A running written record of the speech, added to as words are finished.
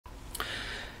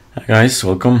Hi guys,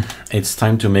 welcome. It's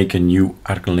time to make a new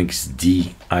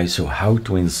ArcoLinuxD ISO, how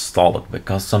to install it,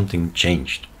 because something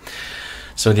changed.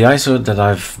 So the ISO that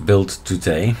I've built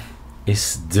today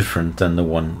is different than the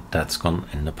one that's gone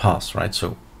in the past, right?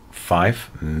 So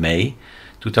 5 May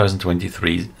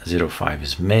 2023 05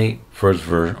 is May,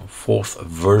 fourth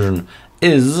version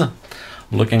is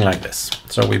looking like this.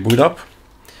 So we boot up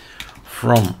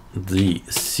from the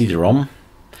CD-ROM,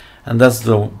 and that's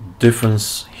the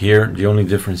difference here. The only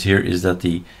difference here is that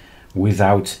the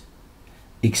without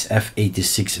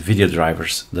XF86 video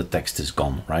drivers, the text is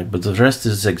gone, right? But the rest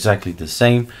is exactly the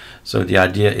same. So the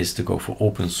idea is to go for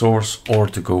open source or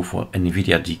to go for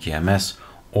nvidia-dkms,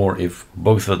 or if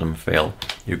both of them fail,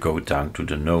 you go down to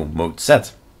the no mode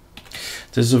set.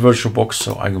 This is a VirtualBox,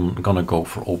 so I'm gonna go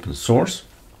for open source.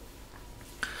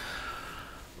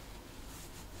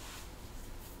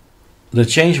 The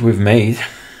change we've made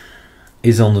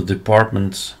is on the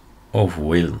department of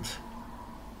Wayland.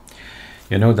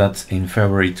 You know that in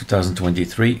February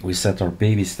 2023 we set our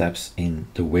baby steps in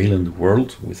the Wayland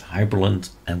world with hyprland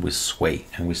and with Sway,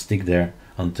 and we stick there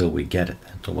until we get it,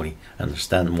 until we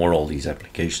understand more all these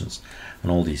applications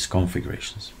and all these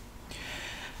configurations.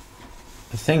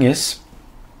 The thing is,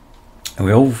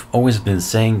 we've always been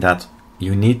saying that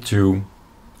you need to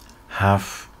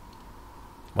have,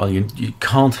 well, you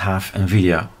can't have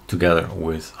NVIDIA together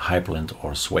with hyprland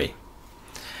or Sway.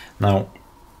 Now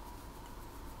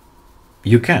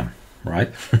you can,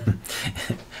 right?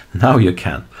 Now you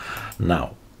can.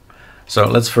 Now, so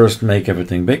let's first make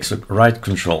everything big. So right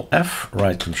Control F,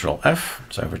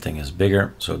 so everything is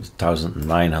bigger. So the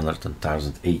 1900 and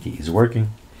 1080 is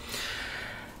working.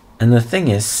 And the thing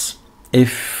is,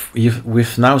 if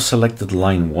we've now selected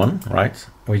line 1, right,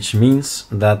 which means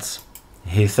that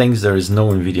he thinks there is no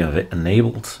NVIDIA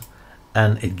enabled,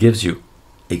 and it gives you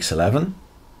X11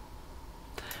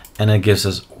 and it gives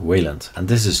us Wayland, and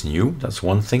this is new. That's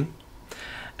one thing.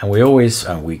 And we always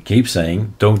we keep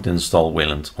saying don't install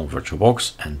Wayland on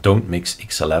VirtualBox and don't mix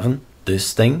X11,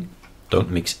 this thing, don't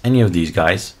mix any of these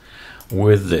guys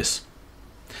with this.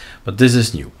 But this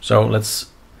is new, so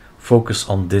let's focus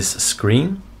on this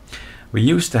screen. We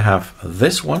used to have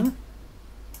this one,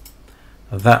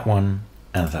 that one,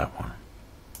 and that one.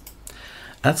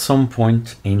 At some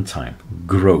point in time,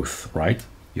 growth, right?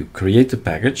 You create a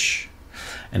package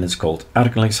and it's called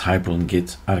ArcoLinux hyprland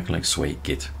git, ArcoLinux Sway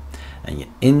git.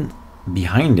 And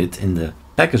behind it in the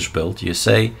package build, you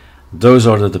say, those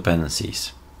are the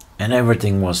dependencies. And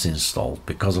everything was installed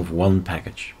because of one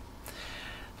package.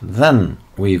 Then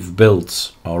we've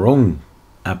built our own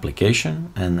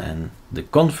application, and the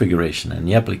configuration and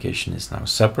the application is now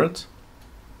separate,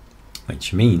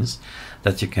 which means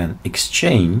that you can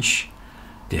exchange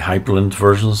the hyprland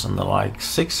versions and the like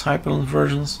 6 hyprland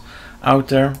versions out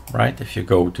there, right? If you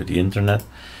go to the internet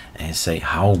and you say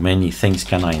how many things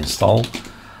can I install,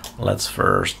 let's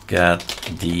first get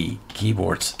the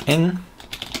keyboards in,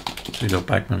 sudo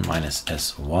pacman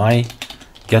 -sy,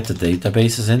 get the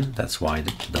databases in, that's why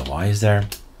the Y is there,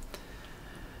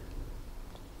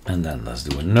 and then let's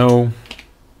do a no,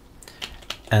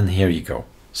 and here you go.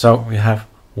 So we have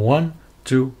 1,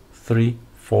 2, 3,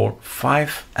 4,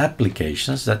 5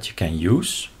 applications that you can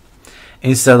use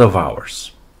instead of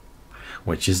ours,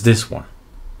 which is this one.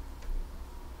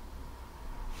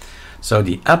 So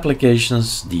the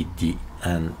applications,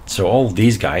 and so all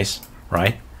these guys,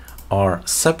 right, are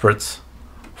separate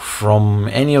from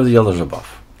any of the others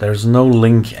above. There's no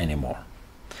link anymore,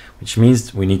 which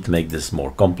means we need to make this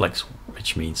more complex,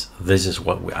 which means this is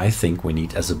what I think we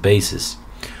need as a basis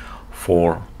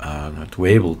for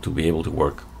to be able to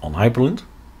work on hyprland.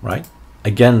 Right?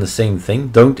 Again, the same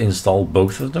thing. Don't install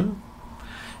both of them.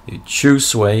 You choose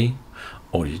Sway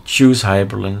or you choose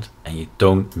hyprland, and you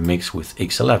don't mix with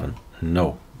X11.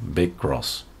 No, big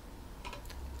cross.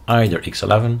 Either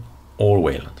X11 or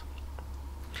Wayland.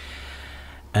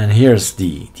 And here's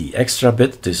the extra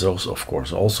bit. This is also, of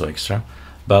course, also extra.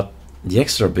 But the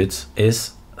extra bit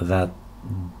is that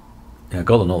I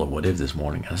got another what if this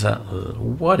morning. I said,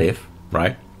 what if,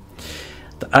 right?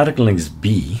 The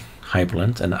ArcoLinuxB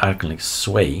hyprland and ArcoLinux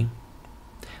Sway,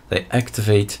 they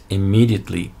activate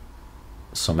immediately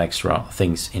some extra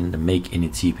things in the make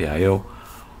init cpio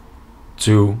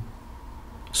to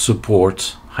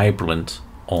support hyprland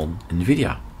on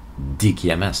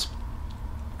nvidia-dkms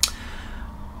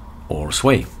or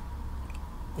Sway.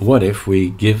 What if we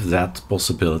give that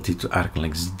possibility to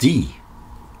ArcoLinuxD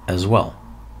as well?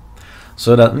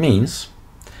 So that means,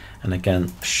 and I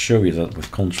can show you that with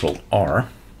Control R,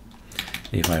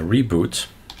 if I reboot,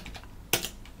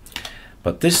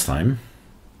 but this time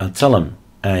I tell him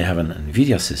I have an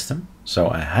NVIDIA system, so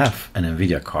I have an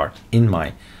NVIDIA card in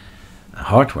my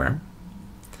hardware,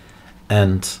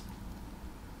 and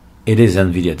it is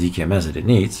nvidia-dkms that it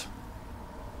needs,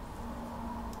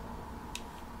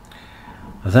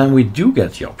 then we do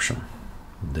get the option.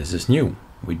 This is new.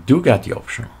 We do get the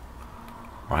option,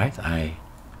 right? I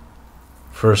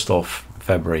 1st of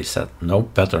February said no,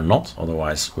 better not,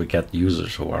 otherwise we get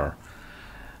users who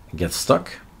get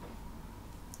stuck.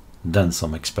 Then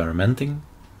some experimenting.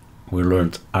 We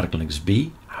learned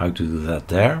ArcoLinuxB, how to do that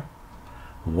there.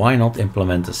 Why not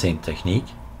implement the same technique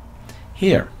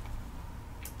here?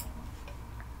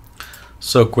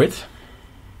 So quit.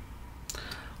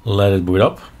 Let it boot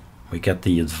up. We get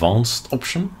the advanced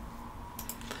option.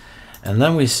 And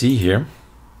then we see here,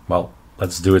 well,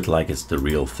 let's do it like it's the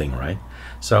real thing, right?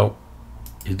 So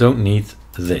you don't need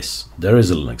this. There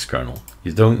is a Linux kernel.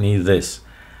 You don't need this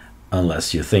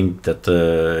unless you think that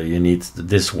you need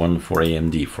this one for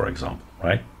AMD, for example,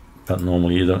 right? But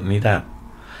normally you don't need that.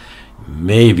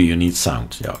 Maybe you need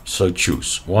sound. Yeah, so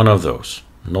choose one of those.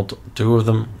 Not two of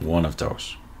them, one of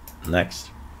those. Next.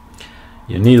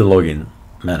 You need a login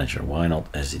manager. Why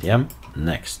not SDDM?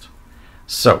 Next.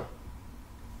 So,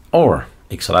 or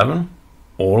X11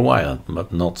 or Wild,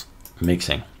 but not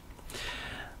mixing.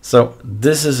 So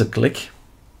this is a click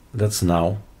that's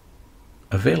now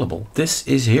available. This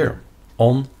is here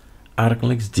on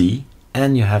ArcoLinuxD,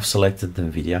 and you have selected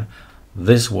NVIDIA.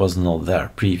 This was not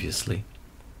there previously.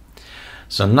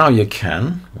 So now you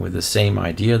can, with the same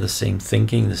idea, the same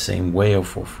thinking, the same way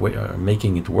of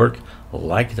making it work,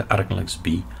 like the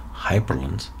ArcoLinuxB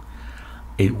hyprland,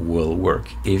 it will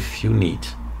work if you need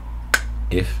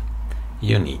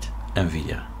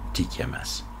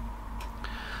nvidia-dkms.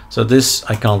 So this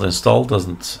I can't install,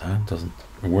 doesn't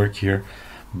work here,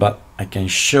 but I can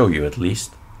show you at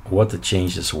least what the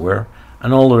changes were,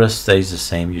 and all the rest stays the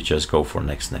same. You just go for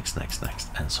next, next, next, next,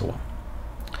 and so on.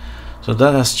 So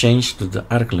that has changed to the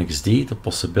ArcoLinuxD, the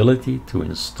possibility to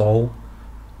install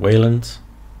Wayland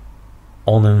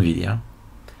on NVIDIA.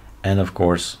 And of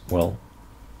course, well,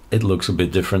 it looks a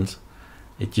bit different.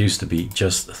 It used to be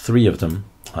just 3 of them,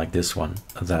 like this one,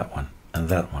 that one, and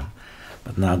that one.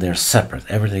 But now they're separate.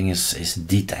 Everything is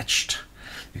detached.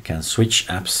 You can switch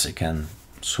apps, you can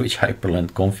switch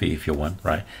hyprland config if you want,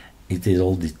 right? It is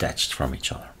all detached from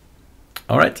each other.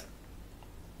 All right,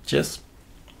 cheers.